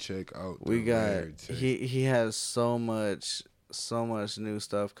go check out the We got Rare Taste. he has so much new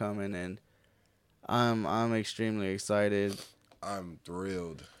stuff coming, and I'm extremely excited. I'm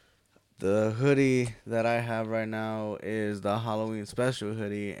thrilled. The hoodie that I have right now is the Halloween special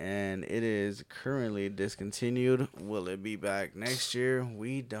hoodie, and it is currently discontinued. Will it be back next year?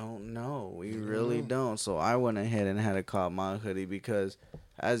 We don't know. We really don't. So I went ahead and had to cop my hoodie because,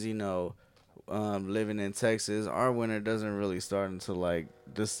 as you know, living in Texas, our winter doesn't really start until like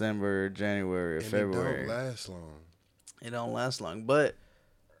December, January, or February. It don't last long. It don't last long. But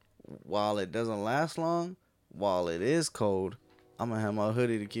while it doesn't last long, while it is cold, I'm gonna have my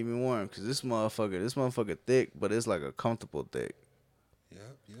hoodie to keep me warm, cause this motherfucker thick, but it's like a comfortable thick.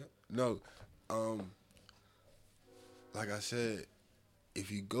 Yep. No, like I said,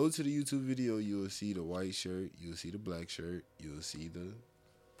 if you go to the YouTube video, you will see the white shirt, you'll see the black shirt, you'll see the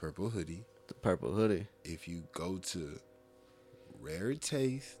purple hoodie. The purple hoodie. If you go to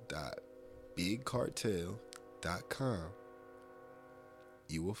raretaste.bigcartel.com,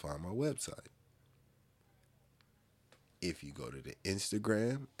 you will find my website. If you go to the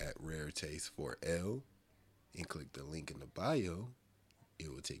Instagram at raretaste4l and click the link in the bio, it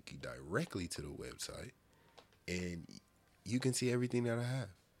will take you directly to the website, and you can see everything that I have.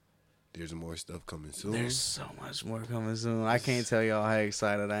 There's more stuff coming soon. There's so much more coming soon. I can't tell y'all how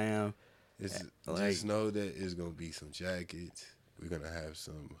excited I am. Just know that it's gonna be some jackets. We're gonna have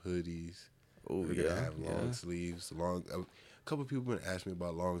some hoodies. We're gonna have long sleeves. A couple people been asking me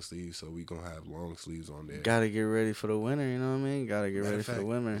about long sleeves, so we gonna have long sleeves on there. Gotta get ready for the winter, you know what I mean? Gotta get ready for the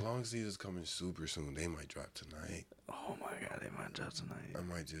winter. Long sleeves is coming super soon. They might drop tonight. Oh my god, they might drop tonight. I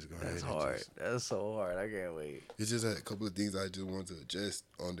might just go ahead. That's hard. That's so hard. I can't wait. It's just a couple of things I just want to adjust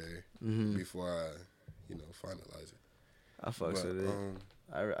on there before I, finalize it. I fucks with it.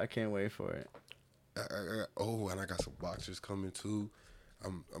 I can't wait for it. And I got some boxers coming too.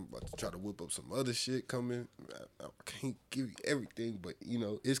 I'm about to try to whip up some other shit coming. I can't give you everything, but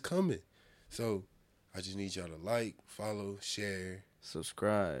it's coming. So I just need y'all to like, follow, share,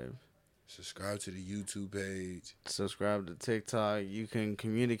 subscribe to the YouTube page, subscribe to TikTok. You can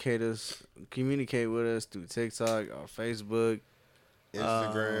communicate with us through TikTok or Facebook,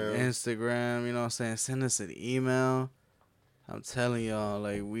 Instagram. You know what I'm saying? Send us an email. I'm telling y'all,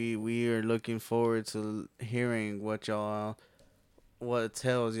 like we are looking forward to hearing what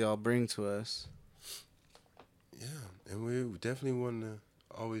tales y'all bring to us. Yeah, and we definitely want to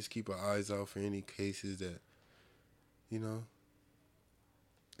always keep our eyes out for any cases that, that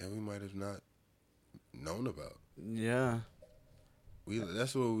we might have not known about. Yeah.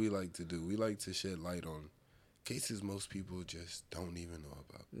 That's what we like to do. We like to shed light on cases most people just don't even know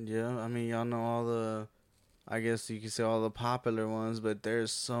about. Yeah, I mean, y'all know I guess you could say all the popular ones, but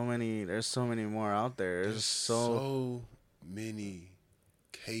there's so many more out there. There's so many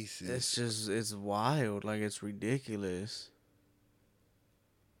cases. It's wild. Like, it's ridiculous.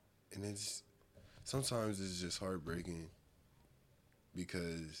 And it's sometimes it's just heartbreaking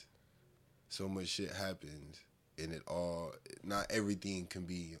because so much shit happens and not everything can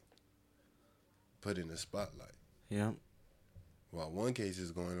be put in the spotlight. Yep. While one case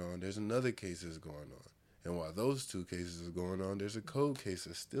is going on, there's another case that's going on. And while those two cases are going on, there's a cold case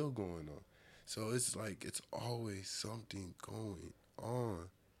that's still going on. So it's like it's always something going on.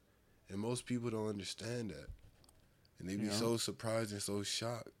 And most people don't understand that. And they be so surprised and so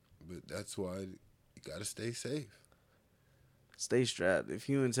shocked. But that's why you got to stay safe. Stay strapped. If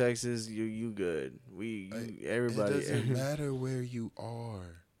you in Texas, you good. Everybody. It doesn't matter where you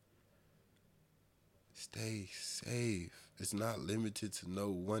are. Stay safe. It's not limited to no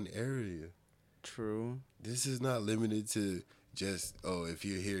one area. True. This is not limited to just, if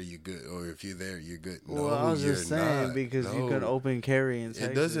you're here, you're good. Or if you're there, you're good. Well, I was just saying not. because you can open carry in Texas.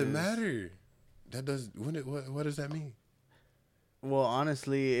 It doesn't matter. What does that mean? Well,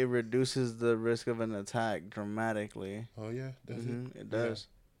 honestly, it reduces the risk of an attack dramatically. Oh, yeah? Does it? It does.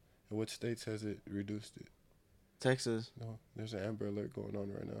 Yeah. And what states has it reduced it? Texas. No, there's an Amber Alert going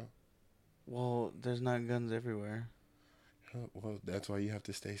on right now. Well, there's not guns everywhere. Well, that's why you have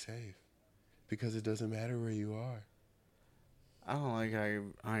to stay safe. Because it doesn't matter where you are. I don't like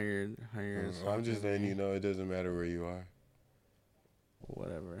how you're I'm just letting you know it doesn't matter where you are.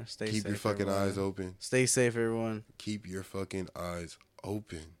 Whatever. Stay safe. Keep your fucking eyes open. Stay safe, everyone. Keep your fucking eyes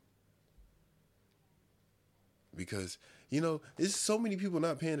open. Because, there's so many people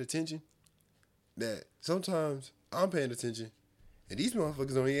not paying attention that sometimes I'm paying attention and these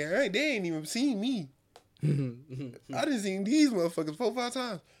motherfuckers on here, they ain't even seen me. I done seen these motherfuckers 4 or 5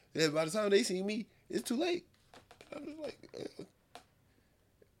 times. And by the time they see me, it's too late. I'm just like,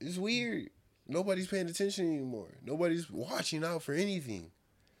 it's weird. Nobody's paying attention anymore. Nobody's watching out for anything.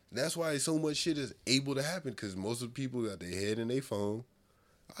 That's why so much shit is able to happen, because most of the people got their head in their phone.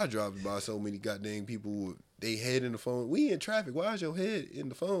 I drive by so many goddamn people with their head in the phone. We in traffic. Why is your head in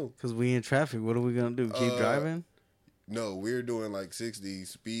the phone? Because we in traffic. What are we going to do? Keep driving? No, we're doing like 60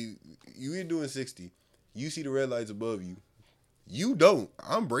 speed. You're doing 60. You see the red lights above you. You don't.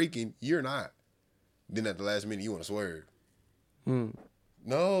 I'm braking. You're not. Then at the last minute, you want to swerve.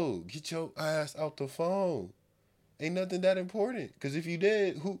 No, get your ass out the phone. Ain't nothing that important. Because if you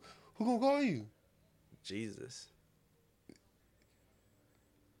did, who gonna call you? Jesus.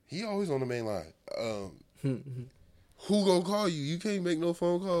 He always on the main line. Who gonna call you? You can't make no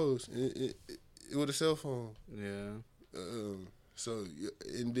phone calls with a cell phone. Yeah. So,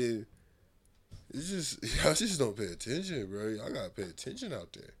 and then, it's just, y'all just don't pay attention, bro. Y'all gotta pay attention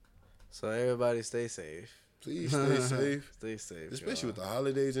out there. So everybody stay safe. Please stay safe. Stay safe. Especially with the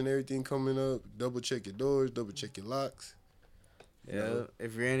holidays and everything coming up. Double check your doors. Double check your locks. Yeah.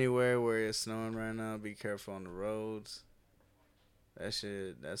 If you're anywhere where it's snowing right now, be careful on the roads. That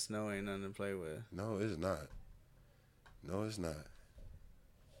snow ain't nothing to play with. No, it's not. No, it's not.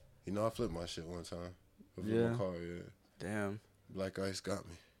 I flipped my shit one time. I flipped my car, yeah. Damn. Black ice got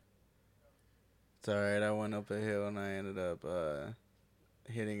me. It's alright. I went up a hill and I ended up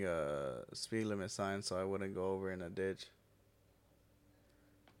hitting a speed limit sign so I wouldn't go over in a ditch.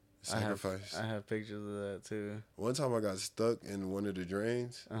 Sacrifice. I have pictures of that too. One time I got stuck in one of the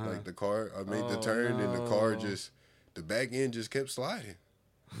drains. Like the car, I made the turn and the car the back end just kept sliding.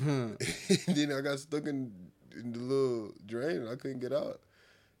 And then I got stuck in the little drain and I couldn't get out.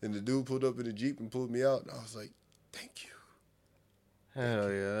 And the dude pulled up in the Jeep and pulled me out. And I was like, thank you.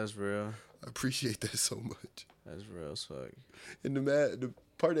 Hell yeah, that's real. I appreciate that so much. That's real as fuck. And the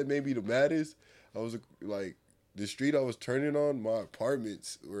part that made me the maddest, I was like, the street I was turning on, my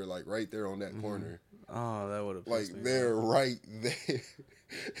apartments were like right there on that corner. Oh, that would have pissed me. Like they're right there.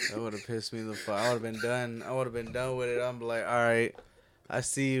 That would have pissed me the fuck. I would have been done. I would have been done with it. I'm like, all right, I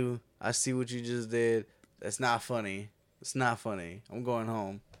see you. I see what you just did. That's not funny. It's not funny. I'm going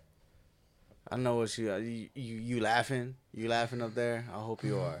home. I know what you laughing. You laughing up there? I hope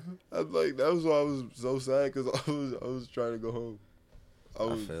you are. I'm like, that was why I was so sad, because I was trying to go home.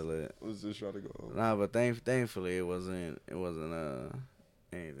 I feel it. I was just trying to go home. Nah, but thankfully it wasn't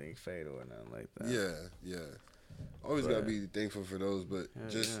anything fatal or nothing like that. Yeah. Always gotta be thankful for those, but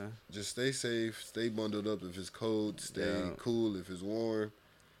just stay safe, stay bundled up if it's cold, stay cool if it's warm,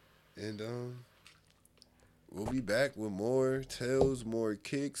 and we'll be back with more tales, more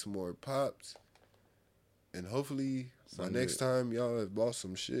kicks, more pops, and hopefully by next time y'all have bought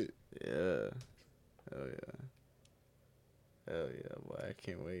some shit. Yeah, hell yeah, boy, I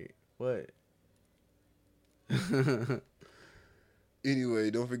can't wait. What? Anyway,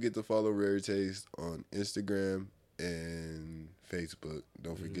 don't forget to follow Rare Taste on Instagram and Facebook.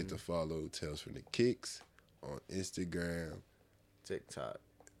 Don't forget to follow Tales from the Kicks on Instagram, TikTok,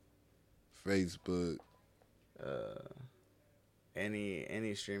 Facebook.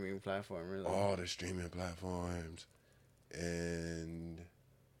 Any streaming platform, really. All the streaming platforms. And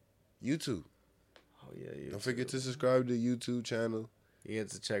YouTube. Oh, yeah, YouTube. Don't forget to subscribe to the YouTube channel. You get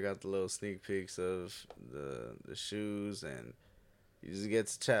to check out the little sneak peeks of the shoes, and you just get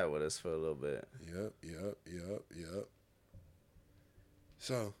to chat with us for a little bit. Yep.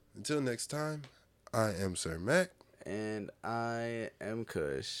 So, until next time, I am Sir Mac. And I am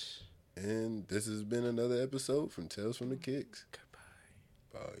Kush. And this has been another episode from Tales from the Kicks.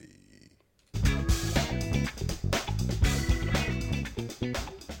 Goodbye.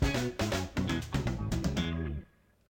 Bye.